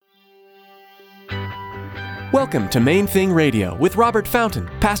Welcome to Main Thing Radio with Robert Fountain,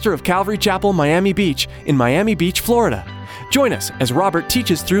 pastor of Calvary Chapel, Miami Beach, in Miami Beach, Florida. Join us as Robert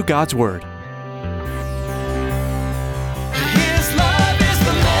teaches through God's Word. His love is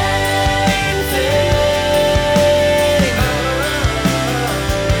the main thing.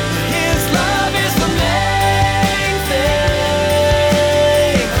 His love is the main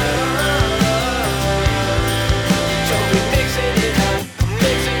thing. So we're mixing it up,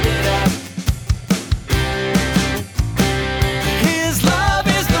 mixing it up. His love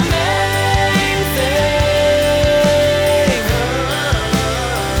is the main thing.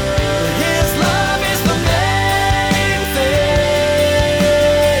 His love is the main thing.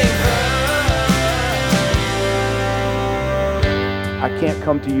 I can't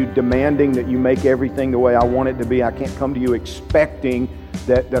come to you demanding that you make everything the way I want it to be. I can't come to you expecting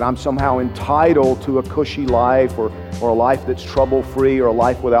that I'm somehow entitled to a cushy life or a life that's trouble-free or a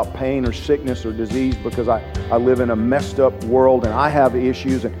life without pain or sickness or disease because I live in a messed up world and I have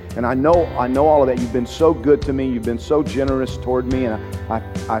issues and I know all of that. You've been so good to me. You've been so generous toward me, and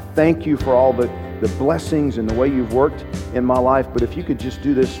I thank you for all the blessings and the way you've worked in my life. But if you could just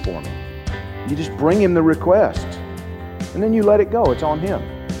do this for me, you just bring him the request and then you let it go. It's on him.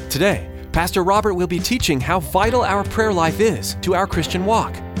 Today, Pastor Robert will be teaching how vital our prayer life is to our Christian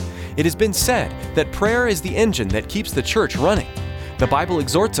walk. It has been said that prayer is the engine that keeps the church running. The Bible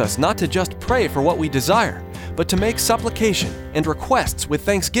exhorts us not to just pray for what we desire, but to make supplication and requests with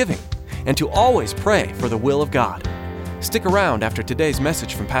thanksgiving, and to always pray for the will of God. Stick around after today's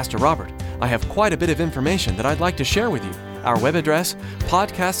message from Pastor Robert. I have quite a bit of information that I'd like to share with you: our web address,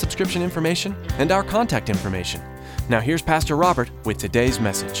 podcast subscription information, and our contact information. Now here's Pastor Robert with today's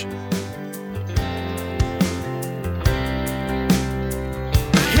message.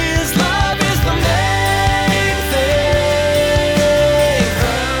 His love is the main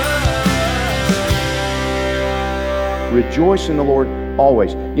thing. Rejoice in the Lord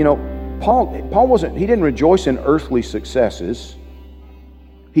always. You know, Paul didn't rejoice in earthly successes.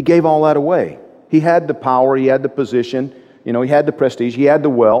 He gave all that away. He had the power, he had the position, he had the prestige, he had the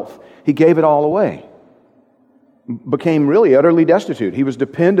wealth. He gave it all away. Became really utterly destitute. He was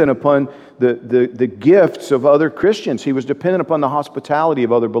dependent upon the gifts of other Christians. He was dependent upon the hospitality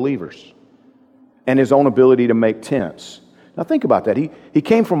of other believers and his own ability to make tents. Now think about that. He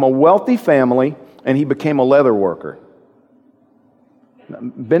came from a wealthy family and he became a leather worker.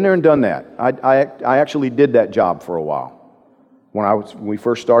 Been there and done that. I actually did that job for a while when we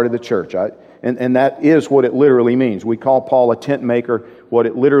first started the church. And that is what it literally means. We call Paul a tent maker. What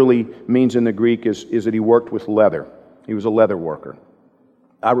it literally means in the Greek is that he worked with leather. He was a leather worker.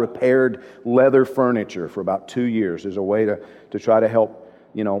 I repaired leather furniture for about 2 years as a way to try to help,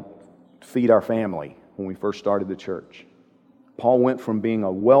 feed our family when we first started the church. Paul went from being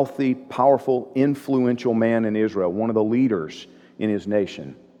a wealthy, powerful, influential man in Israel, one of the leaders in his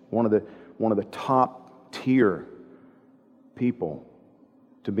nation, one of the top tier people,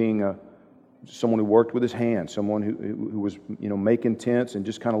 to being someone who worked with his hands, someone who was making tents and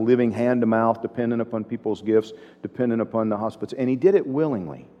just kind of living hand to mouth, dependent upon people's gifts, dependent upon the hospitals. And he did it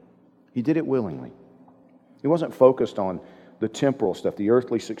willingly. He did it willingly. He wasn't focused on the temporal stuff, the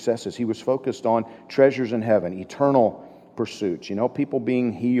earthly successes. He was focused on treasures in heaven, eternal pursuits. People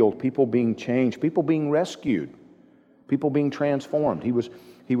being healed, people being changed, people being rescued, people being transformed. He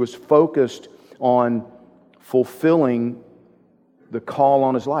was focused on fulfilling the call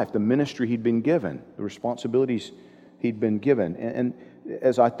on his life, the ministry he'd been given, the responsibilities he'd been given. And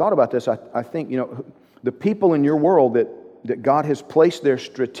as I thought about this, I think, the people in your world that God has placed there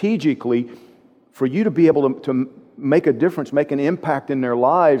strategically for you to be able to make a difference, make an impact in their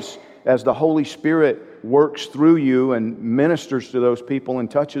lives as the Holy Spirit works through you and ministers to those people and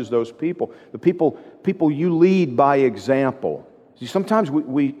touches those people. The people you lead by example. See, sometimes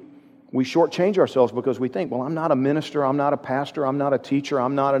we shortchange ourselves because we think, well, I'm not a minister, I'm not a pastor, I'm not a teacher,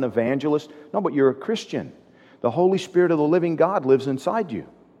 I'm not an evangelist. No, but you're a Christian. The Holy Spirit of the living God lives inside you.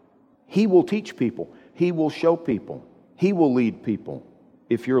 He will teach people. He will show people. He will lead people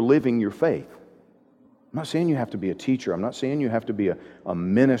if you're living your faith. I'm not saying you have to be a teacher. I'm not saying you have to be a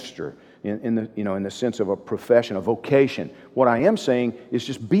minister in the sense of a profession, a vocation. What I am saying is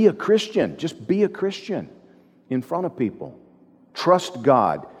just be a Christian. Just be a Christian in front of people. Trust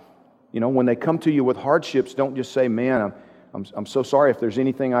God. When they come to you with hardships, don't just say, man, I'm so sorry. If there's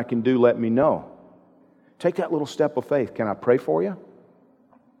anything I can do, let me know. Take that little step of faith. Can I pray for you?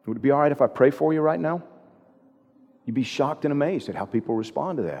 Would it be all right if I pray for you right now? You'd be shocked and amazed at how people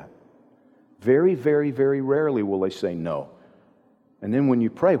respond to that. Very, very, very rarely will they say no. And then when you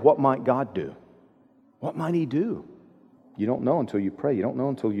pray, what might God do? What might He do? You don't know until you pray. You don't know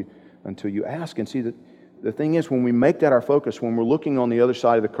until you ask. And see that the thing is, when we make that our focus, when we're looking on the other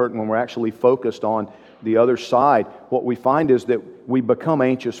side of the curtain, when we're actually focused on the other side, what we find is that we become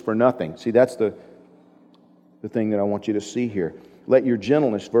anxious for nothing. See, that's the thing that I want you to see here. Let your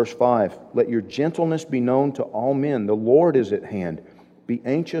gentleness, verse 5, let your gentleness be known to all men. The Lord is at hand. Be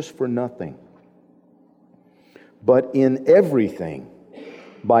anxious for nothing, but in everything,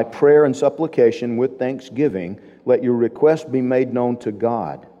 by prayer and supplication with thanksgiving, let your requests be made known to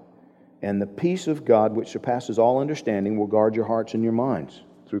God. And the peace of God, which surpasses all understanding, will guard your hearts and your minds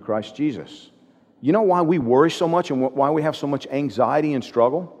through Christ Jesus. You know why we worry so much and why we have so much anxiety and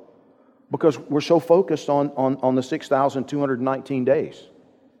struggle? Because we're so focused on the 6,219 days.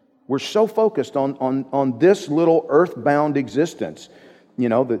 We're so focused on this little earthbound existence, you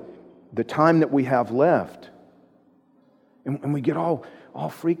know, the time that we have left. And we get all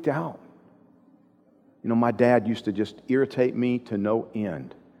freaked out. You know, my dad used to just irritate me to no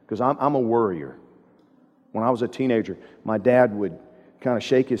end because I'm a worrier. When I was a teenager, my dad would kind of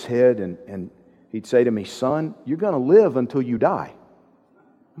shake his head and he'd say to me, "Son, you're going to live until you die."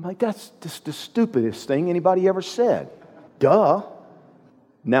 I'm like, that's just the stupidest thing anybody ever said. Duh.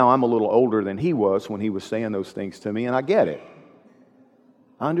 Now I'm a little older than he was when he was saying those things to me, and I get it.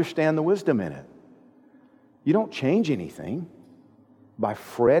 I understand the wisdom in it. You don't change anything by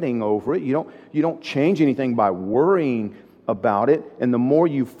fretting over it. You don't change anything by worrying about it. And the more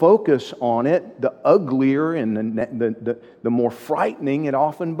you focus on it, the uglier and the more frightening it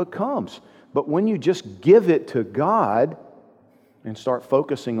often becomes. But when you just give it to God and start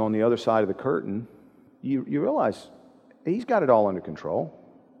focusing on the other side of the curtain, you realize He's got it all under control.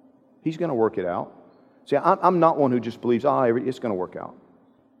 He's going to work it out. See, I'm not one who just believes, it's going to work out.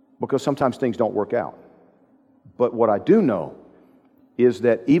 Because sometimes things don't work out. But what I do know is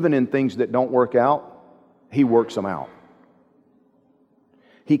that even in things that don't work out, He works them out.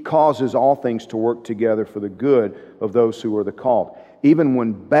 He causes all things to work together for the good of those who are the called. Even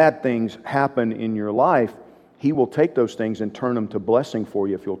when bad things happen in your life, He will take those things and turn them to blessing for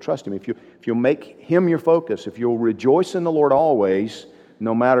you if you'll trust Him. If you'll make Him your focus, if you'll rejoice in the Lord always,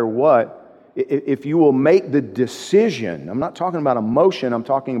 no matter what, if you will make the decision, I'm not talking about emotion, I'm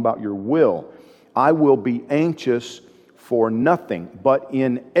talking about your will. I will be anxious for nothing, but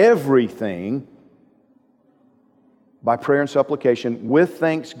in everything, by prayer and supplication, with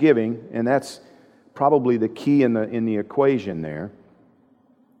thanksgiving, and that's probably the key in the equation there.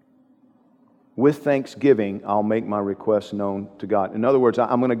 With thanksgiving, I'll make my requests known to God. In other words,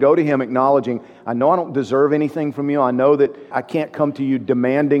 I'm going to go to Him acknowledging, I know I don't deserve anything from you. I know that I can't come to you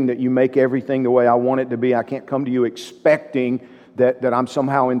demanding that you make everything the way I want it to be. I can't come to you expecting that I'm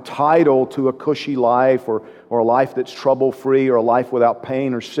somehow entitled to a cushy life or a life that's trouble-free or a life without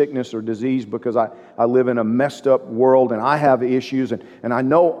pain or sickness or disease because I live in a messed up world and I have issues. And I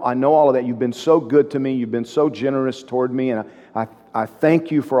know all of that. You've been so good to me. You've been so generous toward me. And I thank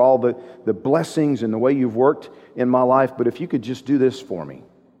you for all the blessings and the way you've worked in my life. But if you could just do this for me.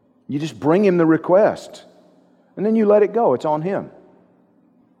 You just bring Him the request. And then you let it go. It's on Him.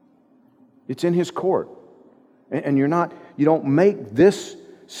 It's in His court. And you don't make this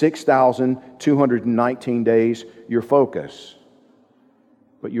 6,219 days your focus.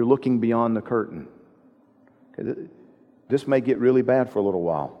 But you're looking beyond the curtain. Okay, this may get really bad for a little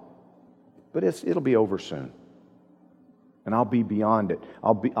while. But it'll be over soon. And I'll be beyond it.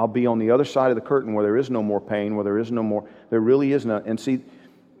 I'll be on the other side of the curtain where there is no more pain, where there really is none. And see,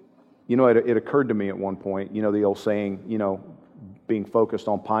 you know, it occurred to me at one point, you know, the old saying, you know, being focused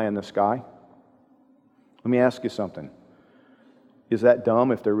on pie in the sky. Let me ask you something. Is that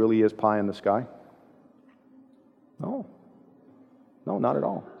dumb if there really is pie in the sky? No. No, not at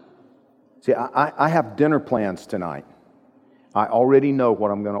all. See, I have dinner plans tonight. I already know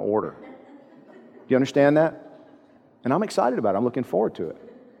what I'm going to order. Do you understand that? And I'm excited about it. I'm looking forward to it.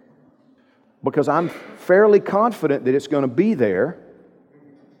 Because I'm fairly confident that it's going to be there,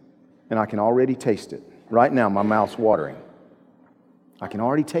 and I can already taste it. Right now, my mouth's watering. I can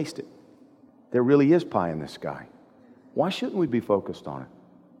already taste it. There really is pie in the sky. Why shouldn't we be focused on it?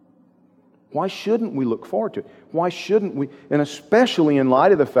 Why shouldn't we look forward to it? Why shouldn't we? And especially in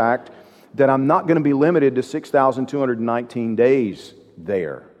light of the fact that I'm not going to be limited to 6,219 days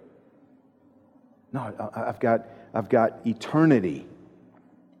there. No, I've got eternity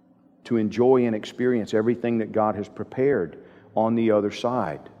to enjoy and experience everything that God has prepared on the other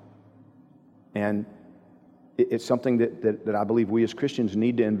side. And it's something that I believe we as Christians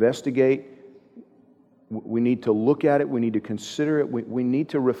need to investigate. We need to look at it. We need to consider it. We need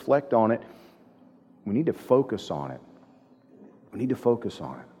to reflect on it. We need to focus on it. We need to focus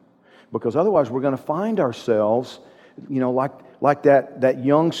on it. Because otherwise we're going to find ourselves, you know, like that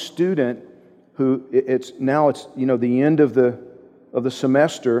young student it's the end of the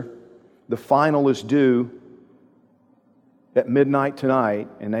semester. The final is due at midnight tonight,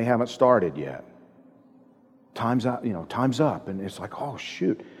 and they haven't started yet. Time's out, time's up, and it's like, oh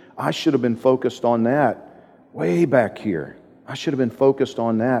shoot, I should have been focused on that way back here. I should have been focused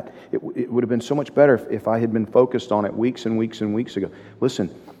on that. It would have been so much better if I had been focused on it weeks and weeks and weeks ago. Listen,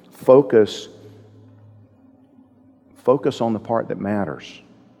 focus on the part that matters.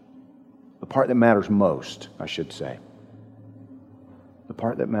 The part that matters most, I should say. The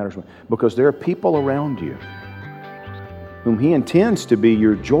part that matters most. Because there are people around you whom He intends to be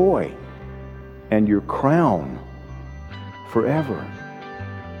your joy and your crown forever.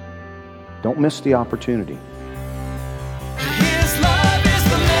 Don't miss the opportunity. His love is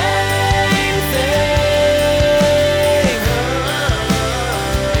the main thing.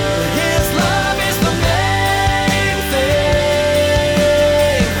 His love is the main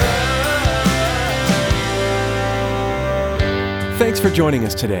thing. Thanks for joining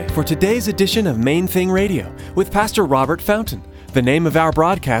us today for today's edition of Main Thing Radio with Pastor Robert Fountain. The name of our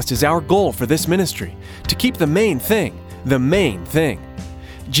broadcast is our goal for this ministry, to keep the main thing,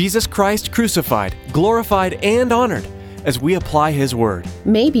 Jesus Christ crucified, glorified, and honored as we apply His Word.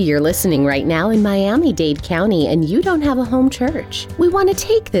 Maybe you're listening right now in Miami-Dade County and you don't have a home church. We want to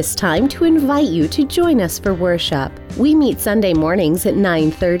take this time to invite you to join us for worship. We meet Sunday mornings at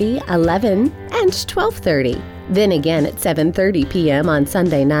 9:30, 11, and 12:30. Then again at 7:30 p.m. on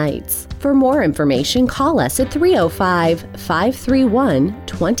Sunday nights. For more information, call us at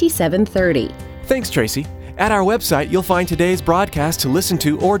 305-531-2730. Thanks, Tracy. At our website, you'll find today's broadcast to listen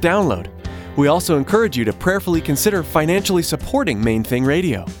to or download. We also encourage you to prayerfully consider financially supporting Main Thing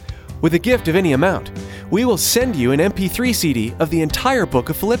Radio. With a gift of any amount, we will send you an MP3 CD of the entire book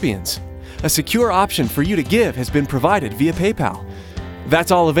of Philippians. A secure option for you to give has been provided via PayPal.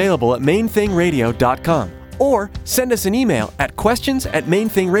 That's all available at mainthingradio.com. Or send us an email at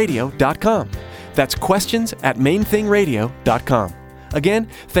questions@mainthingradio.com. That's questions@mainthingradio.com. Again,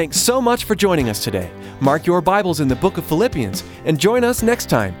 thanks so much for joining us today. Mark your Bibles in the book of Philippians and join us next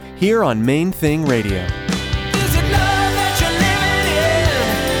time here on Main Thing Radio.